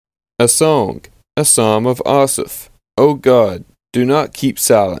A song, a psalm of Asaph. O God, do not keep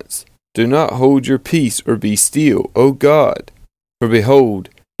silence. Do not hold your peace or be still, O God. For behold,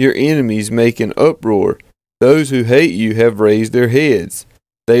 your enemies make an uproar. Those who hate you have raised their heads.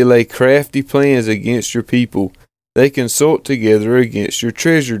 They lay crafty plans against your people. They consult together against your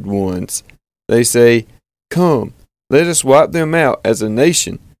treasured ones. They say, Come, let us wipe them out as a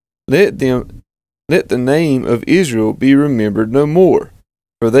nation. Let the name of Israel be remembered no more.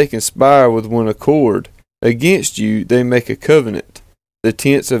 For they conspire with one accord. Against you they make a covenant. The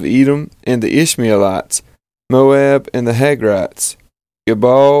tents of Edom and the Ishmaelites, Moab and the Hagrites,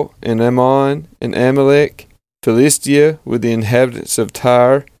 Gebal and Ammon and Amalek, Philistia with the inhabitants of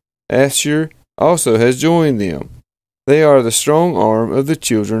Tyre, Ashur also has joined them. They are the strong arm of the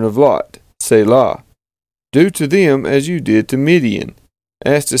children of Lot, Selah. Do to them as you did to Midian,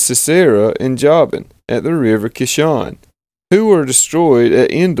 as to Sisera and Jabin at the river Kishon, who were destroyed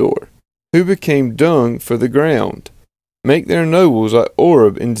at Endor, who became dung for the ground. Make their nobles like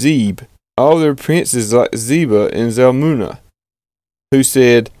Oreb and Zeb, all their princes like Zebah and Zalmunna, who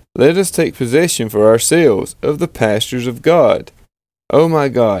said, Let us take possession for ourselves of the pastures of God. O my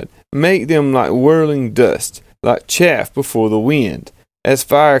God, make them like whirling dust, like chaff before the wind, as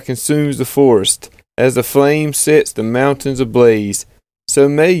fire consumes the forest, as the flame sets the mountains ablaze. So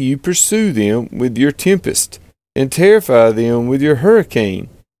may you pursue them with your tempest, and terrify them with your hurricane.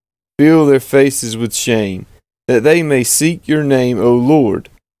 Fill their faces with shame, that they may seek your name, O Lord.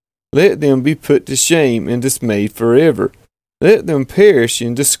 Let them be put to shame and dismayed forever. Let them perish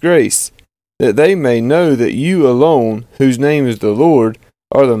in disgrace, that they may know that you alone, whose name is the Lord,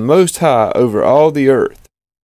 are the Most High over all the earth.